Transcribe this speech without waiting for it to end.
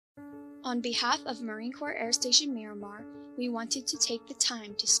On behalf of Marine Corps Air Station Miramar, we wanted to take the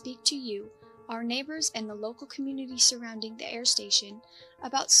time to speak to you, our neighbors and the local community surrounding the air station,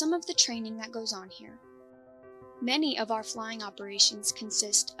 about some of the training that goes on here. Many of our flying operations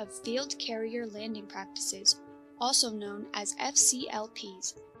consist of field carrier landing practices, also known as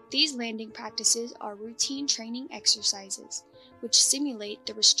FCLPs. These landing practices are routine training exercises, which simulate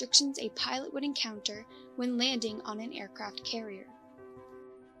the restrictions a pilot would encounter when landing on an aircraft carrier.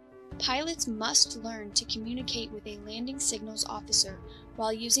 Pilots must learn to communicate with a landing signals officer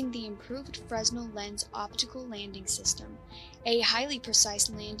while using the improved Fresnel lens optical landing system, a highly precise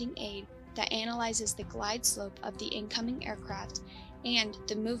landing aid that analyzes the glide slope of the incoming aircraft and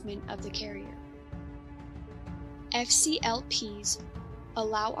the movement of the carrier. FCLPs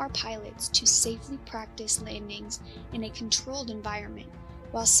allow our pilots to safely practice landings in a controlled environment,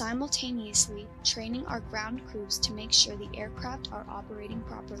 while simultaneously training our ground crews to make sure the aircraft are operating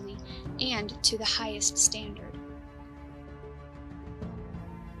properly and to the highest standard.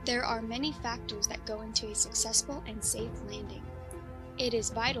 There are many factors that go into a successful and safe landing. It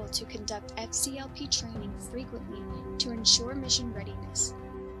is vital to conduct FCLP training frequently to ensure mission readiness.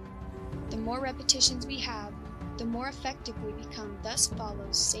 The more repetitions we have, the more effective we become, thus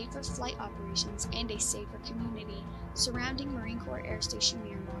follows safer flight operations and a safer community surrounding Marine Corps Air Station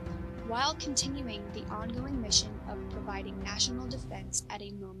Miramar, while continuing the ongoing mission of providing national defense at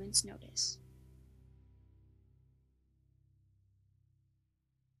a moment's notice.